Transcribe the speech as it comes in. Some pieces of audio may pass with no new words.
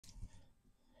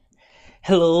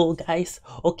Hello guys.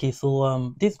 Okay,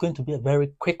 so this is going to be a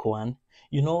very quick one.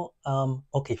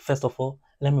 Okay, first of all,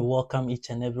 let me welcome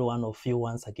each and every one of you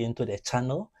once again to the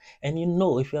channel. And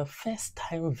if you're a first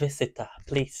time visitor,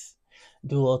 please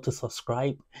do all to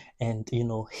subscribe and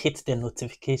hit the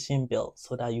notification bell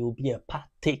so that you'll be a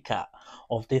partaker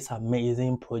of this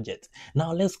amazing project.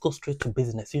 Now let's go straight to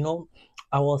business.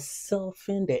 I was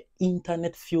surfing the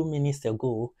internet few minutes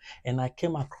ago and I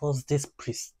came across this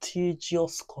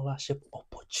prestigious scholarship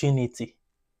opportunity.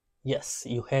 Yes,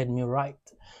 you heard me right.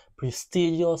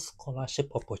 Prestigious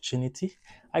scholarship opportunity.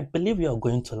 I believe you are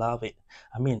going to love it.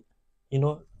 I mean, you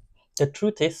know, the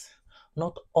truth is,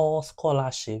 not all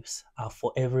scholarships are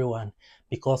for everyone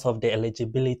because of the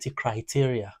eligibility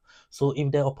criteria. So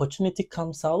if the opportunity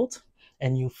comes out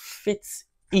and you fit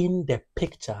in the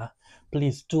picture,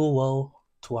 please do well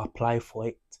to apply for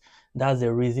it. That's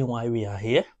the reason why we are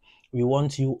here. We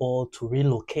want you all to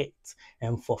relocate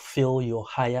and fulfill your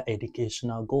higher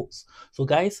educational goals. So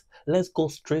guys, let's go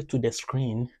straight to the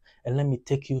screen and let me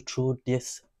take you through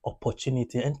this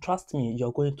opportunity. And trust me,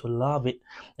 you're going to love it.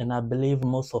 And I believe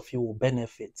most of you will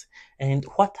benefit. And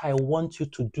what I want you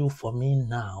to do for me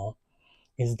now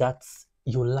is that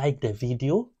you like the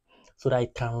video so that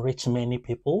it can reach many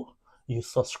people. You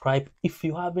subscribe if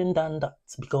you haven't done that,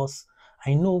 because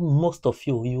I know most of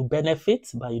you benefit,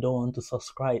 but you don't want to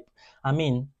subscribe. I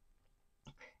mean,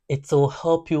 it will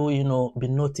help you, be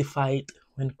notified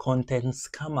when contents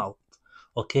come out.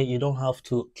 Okay, you don't have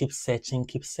to keep searching.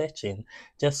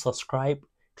 Just subscribe,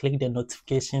 click the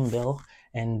notification bell,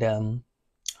 and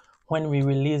when we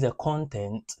release a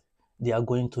content, they are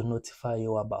going to notify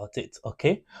you about it.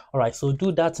 Okay, all right, so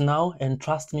do that now, and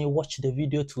trust me, watch the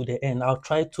video to the end. I'll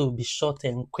try to be short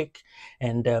and quick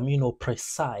and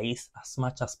precise as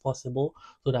much as possible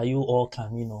so that you all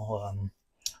can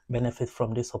benefit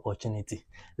from this opportunity.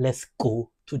 Let's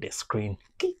go to the screen.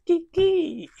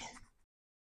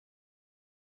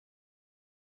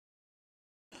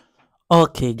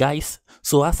 Okay guys,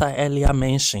 so as I earlier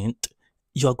mentioned,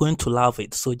 you're going to love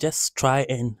it, so just try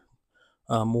and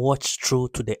watch through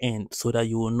to the end so that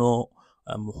you will know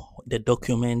the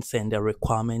documents and the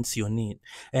requirements you need.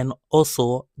 And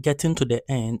also, getting to the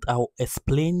end, I'll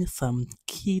explain some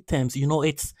key terms.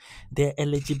 It's the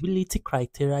eligibility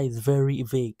criteria is very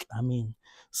vague. I mean,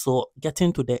 so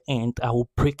getting to the end, I will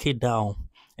break it down.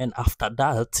 And after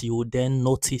that, you will then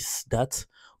notice that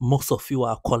most of you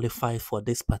are qualified for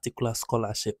this particular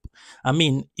scholarship. I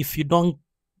mean, if you don't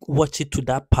watch it to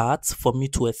that part for me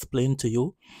to explain to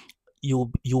you,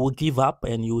 you will give up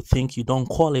and you think you don't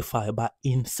qualify, but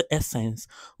in essence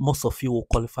most of you will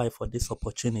qualify for this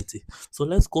opportunity. So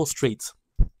let's go straight.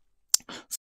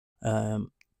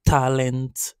 um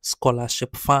Talent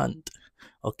Scholarship Fund.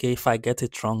 Okay, if I get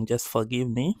it wrong, just forgive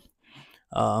me.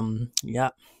 Yeah,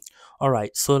 all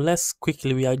right, so let's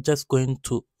quickly, we are just going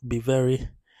to be very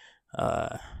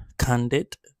uh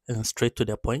candid and straight to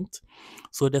the point.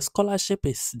 So the scholarship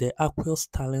is the Arqus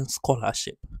Talent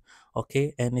Scholarship.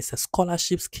 Okay, and it's a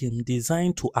scholarship scheme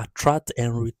designed to attract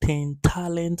and retain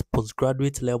talent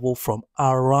postgraduate level from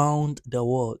around the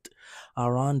world.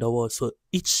 Around the world. So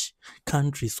each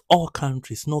countries, all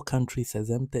countries, no countries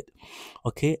exempted.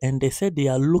 Okay, and they said they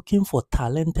are looking for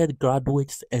talented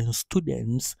graduates and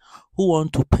students who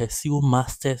want to pursue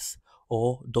masters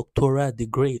or doctoral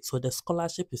degree. So the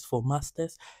scholarship is for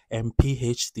masters and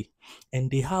PhD, and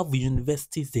they have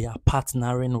universities they are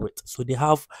partnering with. So they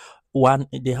have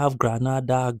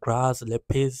Granada, Graz,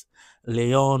 Lepez,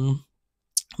 Leon,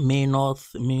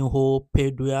 Maynooth, Minho,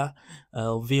 Padua,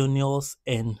 Vilnius,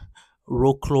 and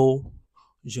Wroclaw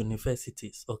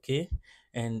universities. Okay,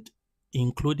 and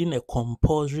including a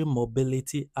compulsory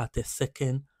mobility at a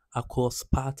second Arqus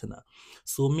partner.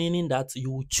 So meaning that you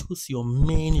will choose your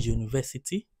main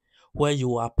university where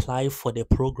you apply for the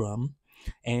program,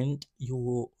 and you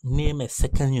will name a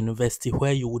second university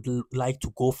where you would like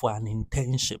to go for an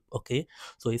internship. Okay,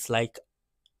 so it's like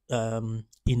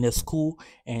in a school,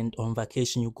 and on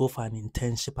vacation you go for an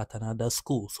internship at another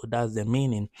school. So that's the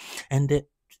meaning. And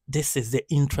this is the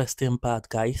interesting part,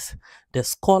 guys. The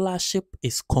scholarship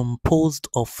is composed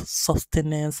of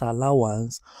sustenance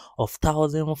allowance of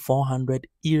 1,400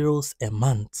 euros a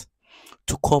month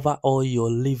to cover all your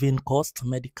living costs,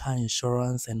 medical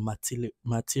insurance, and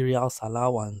materials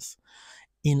allowance.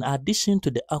 In addition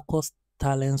to the Arqus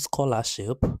Talent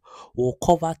Scholarship, will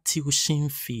cover tuition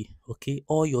fee. Okay,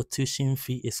 all your tuition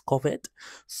fee is covered.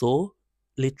 So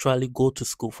literally go to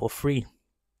school for free.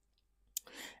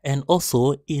 And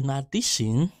also, in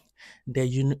addition,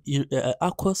 the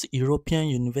Arqus European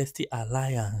University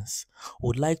Alliance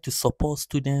would like to support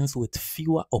students with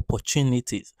fewer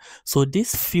opportunities. So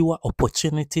this fewer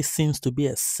opportunities seems to be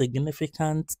a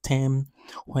significant term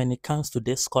when it comes to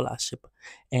this scholarship.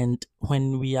 And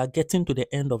when we are getting to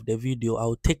the end of the video,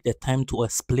 I'll take the time to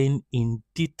explain in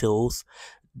details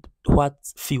what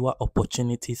fewer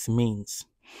opportunities means.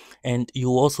 And you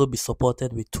will also be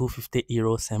supported with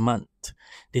 €250 a month.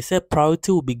 They said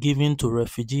priority will be given to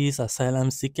refugees,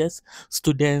 asylum seekers,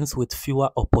 students with fewer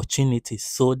opportunities.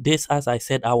 So this, as I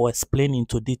said, I will explain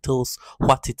into details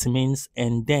what it means,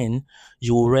 and then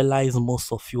you will realize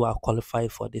most of you are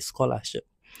qualified for this scholarship.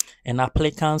 And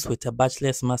applicants with a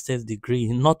bachelor's master's degree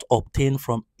not obtained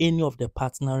from any of the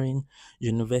partnering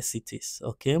universities.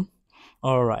 Okay,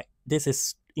 all right, this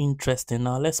is interesting.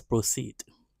 Now let's proceed.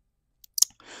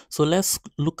 So let's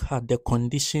look at the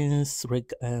conditions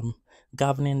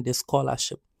governing the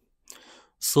scholarship.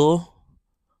 So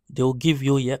they'll give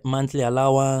you your monthly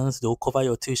allowance, they'll cover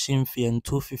your tuition fee and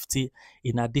 250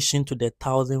 in addition to the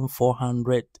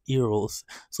 €1,400.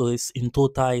 So it's in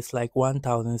total it's like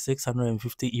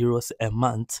 €1,650 a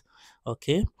month.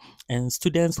 Okay, and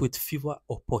students with fewer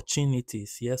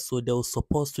opportunities, yes, so they'll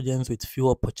support students with fewer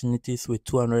opportunities with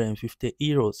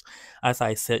 €250. As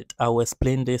I said, I will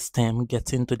explain this term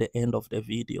getting to the end of the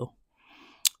video.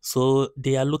 So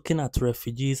they are looking at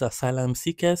refugees, asylum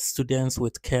seekers, students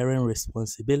with caring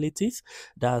responsibilities.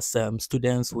 That's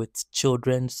students with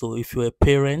children. So if you're a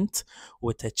parent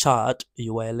with a child,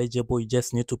 you are eligible. You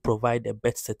just need to provide a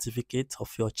birth certificate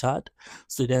of your child.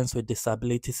 Students with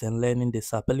disabilities and learning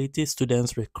disabilities,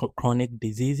 students with chronic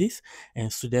diseases,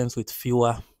 and students with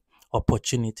fewer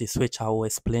opportunities, which I will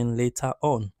explain later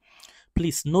on.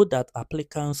 Please note that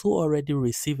applicants who already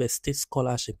receive a state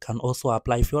scholarship can also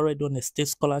apply. If you're already on a state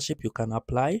scholarship, you can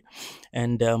apply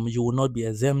and you will not be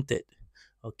exempted.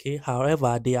 Okay.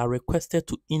 However, they are requested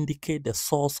to indicate the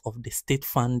source of the state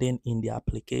funding in the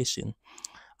application.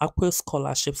 Arqus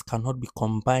scholarships cannot be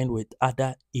combined with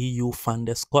other EU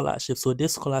funded scholarships. So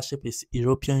this scholarship is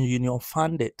European Union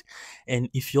funded. And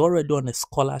if you're already on a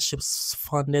scholarship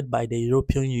funded by the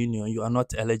European Union, you are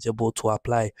not eligible to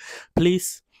apply.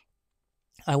 Please,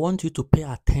 I want you to pay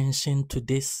attention to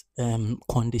these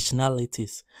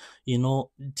conditionalities. You know,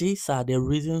 these are the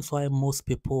reasons why most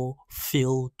people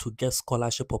fail to get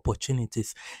scholarship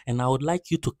opportunities. And I would like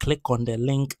you to click on the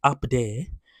link up there.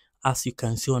 As you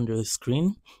can see on the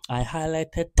screen, I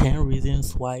highlighted 10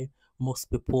 reasons why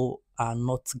most people are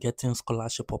not getting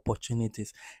scholarship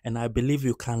opportunities. And I believe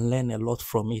you can learn a lot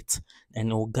from it,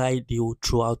 and it will guide you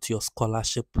throughout your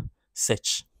scholarship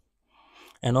search.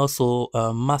 And also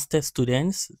master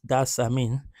students,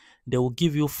 they will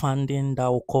give you funding that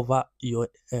will cover your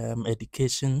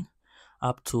education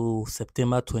up to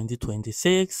September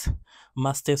 2026.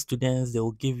 Master students, they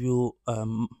will give you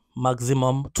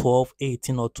maximum 12,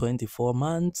 18 or 24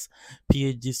 months.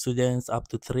 PhD students up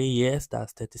to 3 years,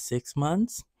 that's 36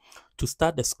 months. To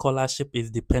start the scholarship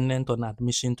is dependent on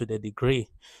admission to the degree.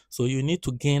 So you need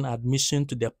to gain admission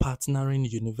to the partnering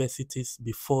universities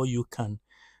before your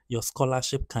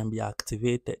scholarship can be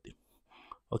activated.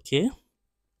 Okay.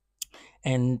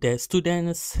 And the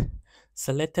students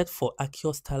selected for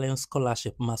Arqus Talent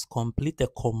Scholarship must complete a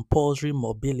compulsory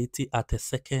mobility at a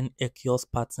second Arqus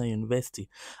partner university.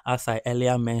 As I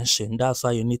earlier mentioned, that's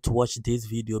why you need to watch this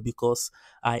video, because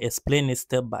I explain it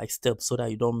step by step so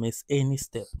that you don't miss any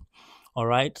step. All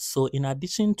right. So in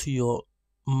addition to your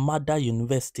mother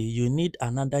university, you need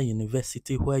another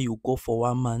university where you go for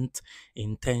 1 month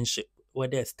internship,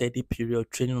 whether a study period,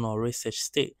 training, or research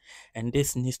stay. And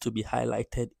this needs to be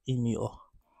highlighted in your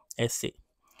essay.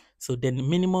 So the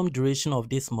minimum duration of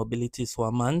this mobility is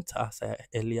 1 month, as I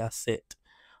earlier said.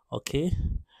 Okay.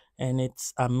 And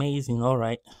it's amazing. All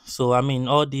right. So,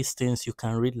 all these things you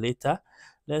can read later.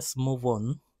 Let's move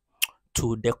on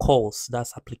to the calls,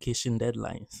 that's application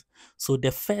deadlines. So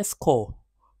the first call,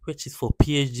 which is for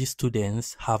PhD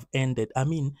students, have ended.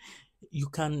 You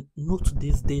can note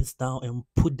these dates down and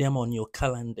put them on your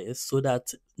calendars so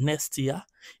that next year,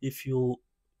 if you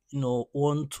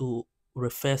want to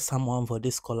refer someone for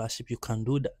this scholarship, you can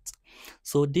do that.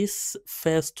 So these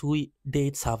first 2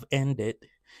 dates have ended,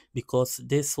 because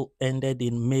this ended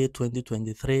in May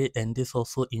 2023 and this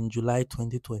also in July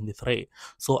 2023.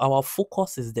 So our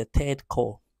focus is the third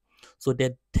call. So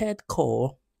the third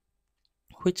call,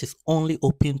 which is only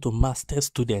open to master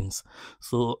students.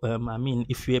 So I mean,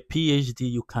 if you're a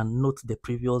PhD, you can note the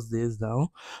previous days down,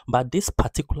 but this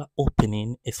particular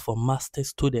opening is for master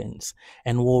students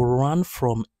and will run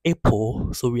from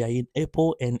April. So we are in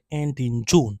April and end in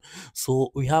June.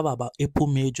 So we have about April,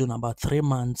 May, June, about 3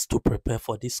 months to prepare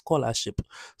for this scholarship.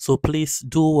 So please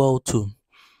do well to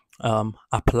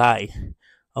apply.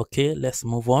 Okay, let's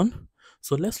move on.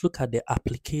 So let's look at the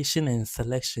application and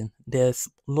selection. There's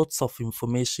lots of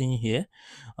information here.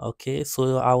 Okay,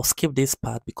 so I'll skip this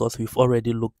part because we've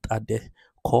already looked at the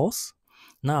course.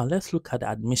 Now let's look at the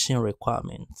admission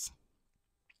requirements.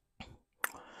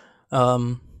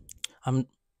 Um, I'm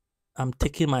I'm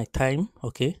taking my time,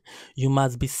 okay? You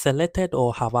must be selected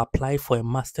or have applied for a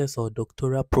master's or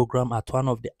doctoral program at one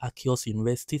of the Arqus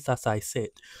universities. As I said,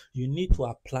 you need to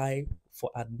apply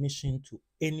for admission to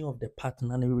any of the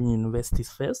partnering universities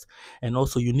first, and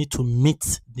also you need to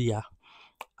meet their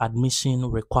admission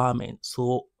requirements.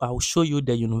 So I'll show you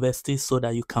the universities so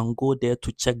that you can go there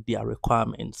to check their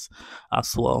requirements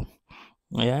as well.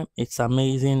 Yeah, it's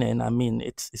amazing, and I mean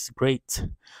it's great.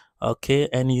 Okay,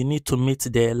 and you need to meet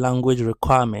the language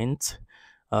requirement,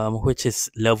 which is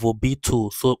level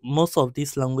B2. So most of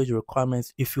these language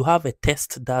requirements, if you have a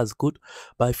test, that's good,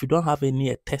 but if you don't have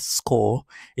any test score,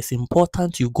 it's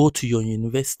important you go to your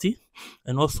university,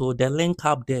 and also the link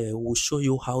up there will show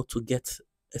you how to get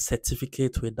a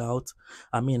certificate without,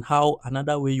 I mean, how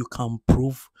another way you can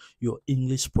prove your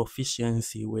English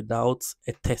proficiency without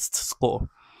a test score.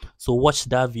 So watch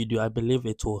that video. I believe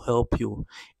it will help you.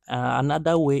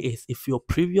 Another way is if your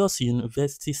previous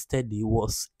university study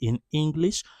was in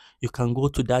English, you can go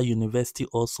to that university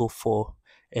also for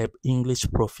a English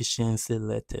proficiency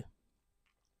letter.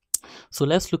 So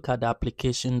let's look at the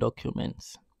application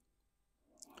documents.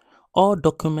 All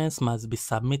documents must be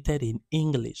submitted in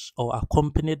English or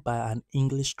accompanied by an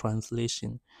English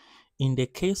translation. In the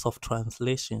case of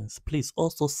translations, please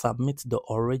also submit the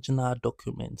original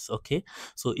documents, okay?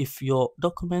 So if your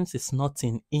documents is not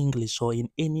in English or in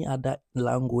any other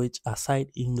language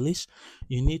aside English,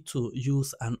 you need to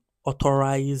use an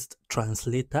authorized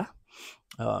translator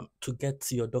to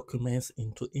get your documents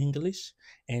into English.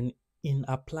 And in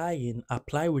applying,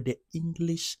 apply with the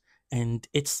English and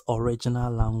its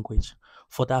original language.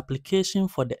 For the application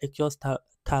for the Arqus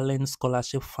Talent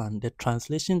Scholarship Fund, the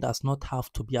translation does not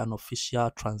have to be an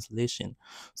official translation.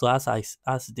 So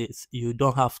as this, you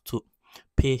don't have to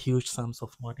pay huge sums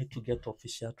of money to get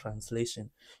official translation.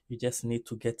 You just need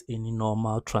to get any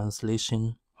normal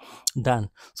translation done.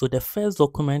 So the first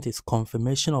document is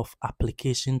confirmation of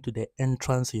application to the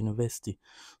entrance university.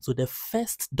 So the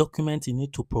first document you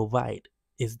need to provide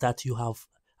is that you have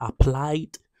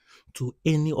applied to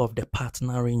any of the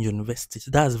partnering universities.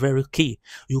 That's very key.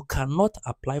 You cannot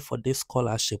apply for this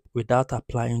scholarship without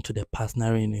applying to the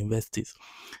partnering universities.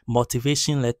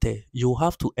 Motivation letter. You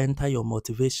have to enter your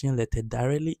motivation letter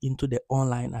directly into the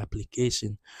online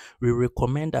application. We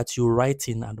recommend that you write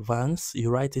in advance. You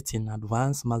write it in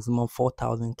advance, maximum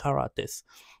 4,000 characters.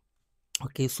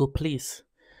 Okay, so please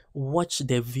watch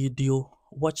the video,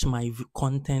 watch my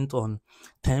content on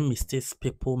 10 mistakes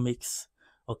people makes,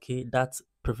 okay, that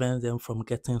prevents them from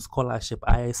getting scholarship.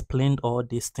 I explained all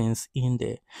these things in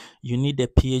there. You need a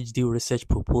PhD research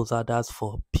proposal, that's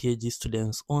for PhD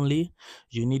students only.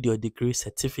 You need your degree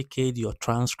certificate, your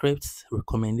transcripts,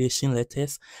 recommendation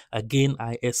letters. Again,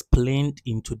 I explained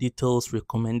into details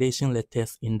recommendation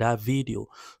letters in that video.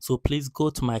 So please go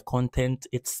to my content.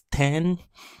 It's 10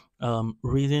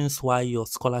 reasons why your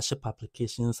scholarship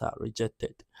applications are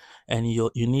rejected, and you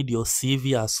need your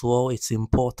CV as well. It's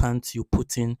important you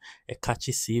put in a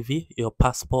catchy CV, your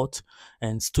passport,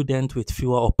 and student with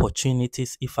fewer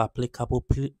opportunities if applicable.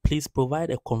 Please provide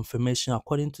a confirmation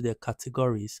according to the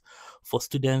categories for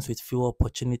students with fewer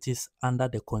opportunities under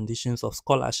the conditions of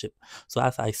scholarship. So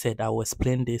as I said, I will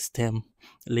explain this term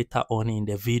later on in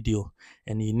the video.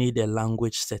 And you need a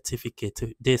language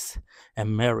certificate. This a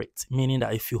merit, meaning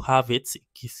that if you have it, it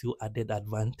gives you added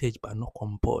advantage but not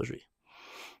compulsory.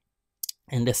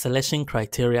 And the selection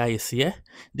criteria is here.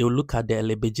 They will look at the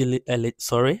eligibility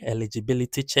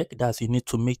check. That's you need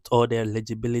to meet all the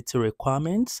eligibility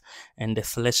requirements, and the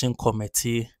selection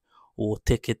committee will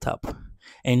take it up.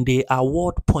 And they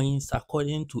award points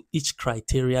according to each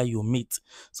criteria you meet.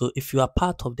 So if you are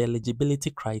part of the eligibility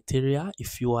criteria,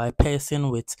 if you are a person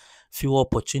with few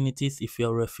opportunities, if you're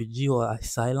a refugee or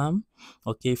asylum,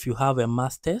 okay, if you have a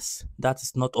master's that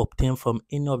is not obtained from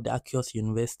any of the Arqus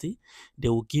university, they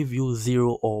will give you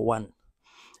 0 or 1.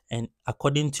 And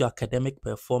according to your academic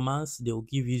performance, they will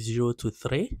give you 0 to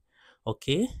 3.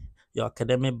 Okay. your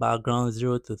academic background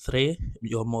 0 to 3,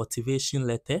 your motivation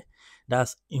letter,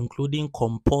 that's including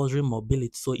compulsory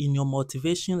mobility. So in your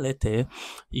motivation letter,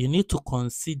 you need to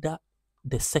consider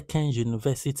the second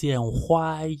university and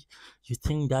why you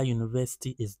think that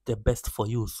university is the best for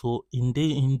you. So in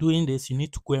doing this, you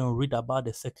need to go and read about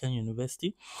the second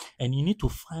university, and you need to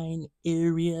find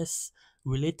areas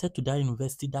related to that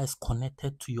university that is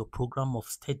connected to your program of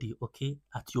study, okay,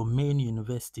 at your main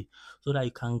university, so that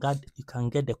you can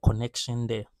get the connection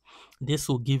there. This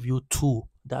will give you two.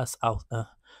 That's out.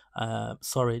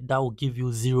 Sorry, that will give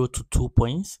you 0 to 2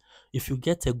 points. If you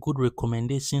get a good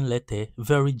recommendation letter,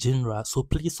 very general. So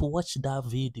please watch that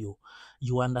video.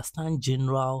 You understand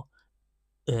general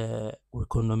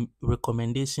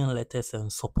recommendation letters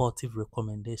and supportive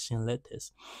recommendation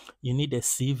letters. You need a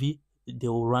CV. They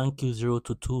will rank you 0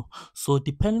 to 2. So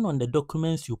depending on the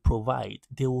documents you provide,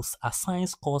 they will assign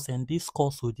scores, and these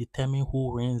scores will determine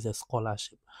who wins the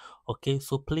scholarship. Okay,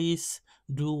 so please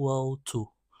do well to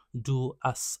do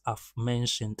as I've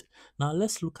mentioned. Now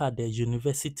let's look at the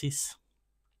universities,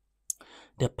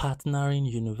 the partnering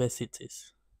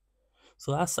universities.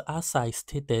 So as I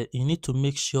stated, you need to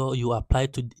make sure you apply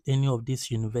to any of these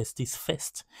universities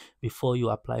first before you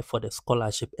apply for the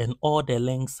scholarship. And all the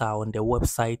links are on the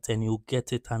website, and you'll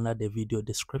get it under the video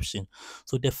description.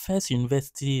 So the first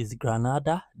university is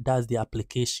Granada. That's the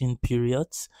application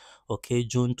periods. Okay,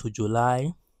 June to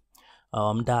July.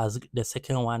 That's the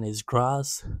second one is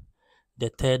Graz. The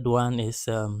third one is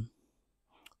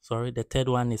the third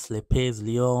one is Le Pays,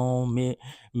 Lyon,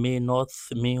 May North,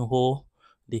 Minho.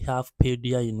 They have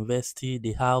Padua University.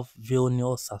 They have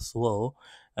Vilnius as well,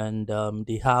 and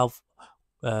they have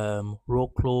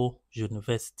Wrocław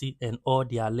University, and all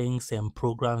their links and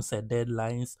programs and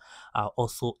deadlines are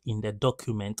also in the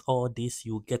document. All this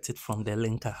you get it from the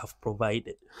link I have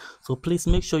provided. So please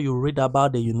make sure you read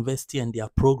about the university and their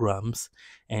programs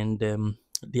and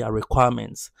their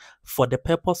requirements. For the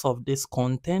purpose of this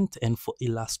content and for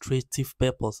illustrative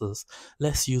purposes,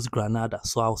 let's use Granada.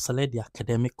 So I'll select the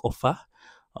academic offer.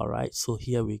 All right, so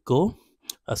here we go.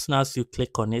 As soon as you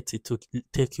click on it, it will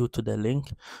take you to the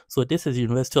link. So this is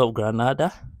University of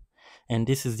Granada, and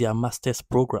this is their master's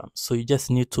program. So you just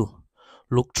need to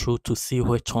look through to see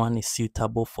which one is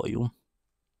suitable for you.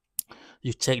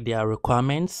 You check their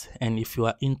requirements, and if you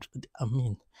are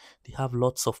they have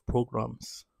lots of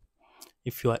programs.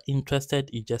 If you are interested,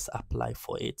 you just apply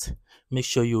for it. Make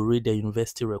sure you read the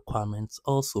university requirements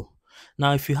also.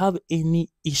 Now, if you have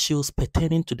any issues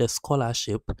pertaining to the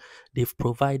scholarship, they've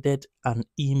provided an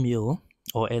email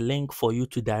or a link for you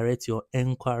to direct your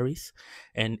inquiries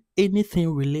and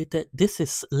anything related. This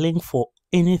is link for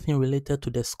anything related to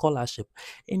the scholarship,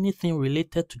 anything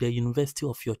related to the university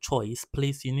of your choice.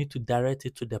 Please, you need to direct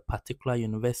it to the particular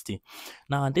university.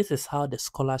 Now, this is how the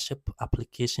scholarship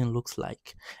application looks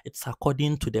like. It's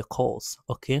according to the course,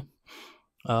 okay?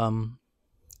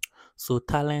 So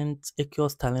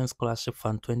Arqus Talent Scholarship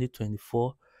Fund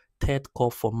 2024, third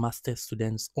call for master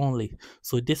students only.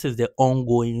 So this is the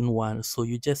ongoing one. So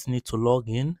you just need to log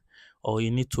in, or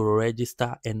you need to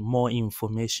register, and more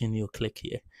information you click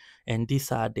here. And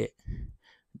these are the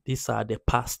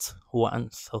past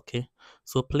ones, okay?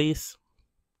 So please,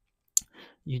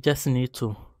 you just need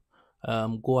to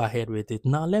go ahead with it.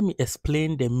 Now let me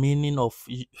explain the meaning of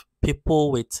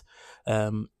people with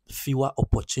fewer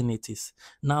opportunities.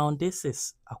 Now this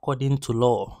is according to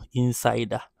law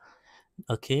insider,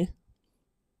 okay?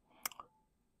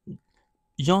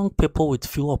 Young people with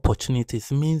few opportunities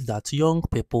means that young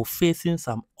people facing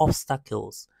some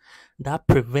obstacles that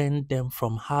prevent them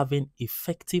from having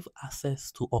effective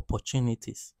access to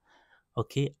opportunities,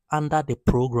 okay, under the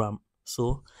program.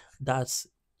 So that's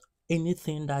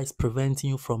anything that is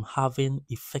preventing you from having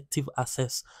effective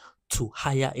access to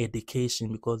higher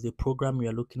education, because the program we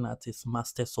are looking at is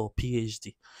master's or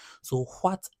PhD. So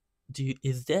what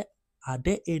are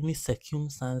there any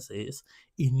circumstances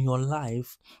in your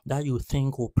life that you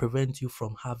think will prevent you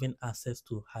from having access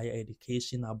to higher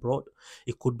education abroad?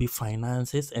 It could be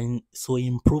finances, and so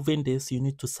improving this, you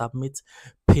need to submit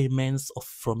payments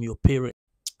from your parents.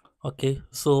 Okay,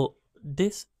 so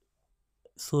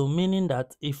meaning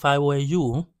that if I were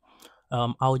you,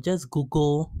 I'll just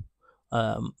Google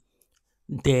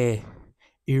the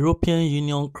European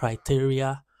Union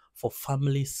criteria for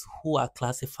families who are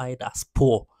classified as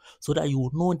poor, so that you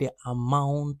will know the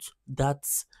amount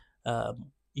that's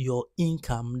your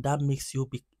income that makes them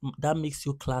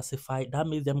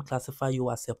classify you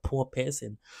as a poor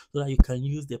person, so that you can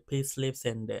use the pay slips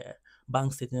and the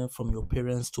bank statement from your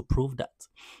parents to prove that.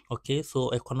 Okay,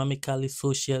 so economically,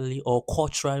 socially, or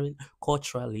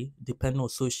culturally, depending on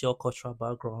social cultural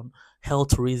background,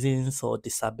 health reasons or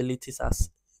disabilities, as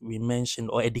we mentioned,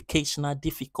 or educational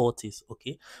difficulties.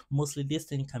 Okay, mostly this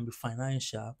thing can be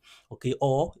financial. Okay,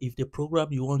 or if the program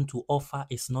you want to offer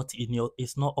is not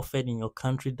offered in your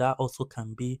country, that also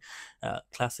can be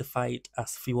classified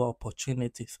as fewer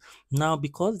opportunities. Now,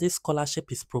 because this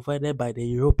scholarship is provided by the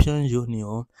European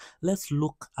Union, let's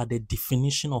look at the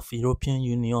definition of European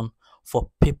Union for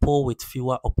people with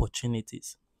fewer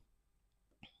opportunities.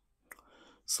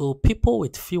 So people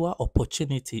with fewer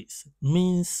opportunities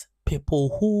means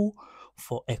people who,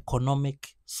 for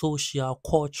economic, social,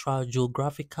 cultural,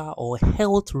 geographical, or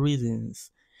health reasons,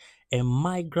 a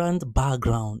migrant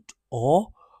background, or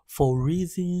for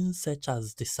reasons such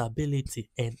as disability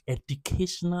and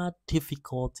educational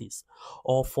difficulties,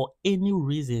 or for any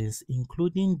reasons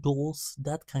including those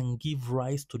that can give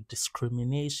rise to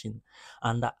discrimination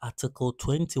under Article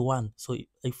 21. So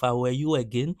if I were you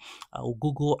again, I will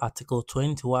Google Article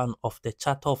 21 of the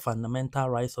Charter of Fundamental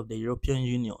Rights of the European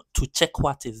Union to check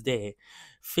what is there.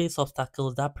 Face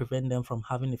obstacles that prevent them from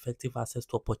having effective access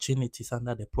to opportunities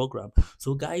under the program.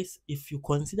 So, guys, if you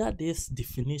consider this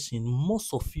definition,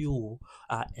 most of you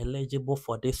are eligible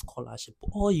for this scholarship.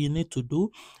 All you need to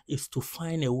do is to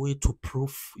find a way to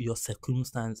prove your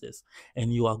circumstances,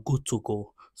 and you are good to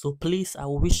go. So, please, I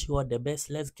wish you all the best.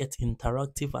 Let's get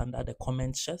interactive under the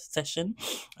comment section,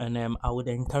 and I would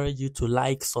encourage you to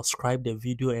like, subscribe the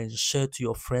video, and share to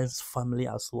your friends, family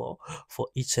as well, for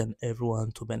each and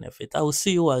everyone to benefit. I will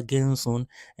see you again soon,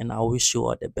 and I wish you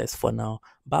all the best for now.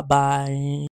 Bye bye.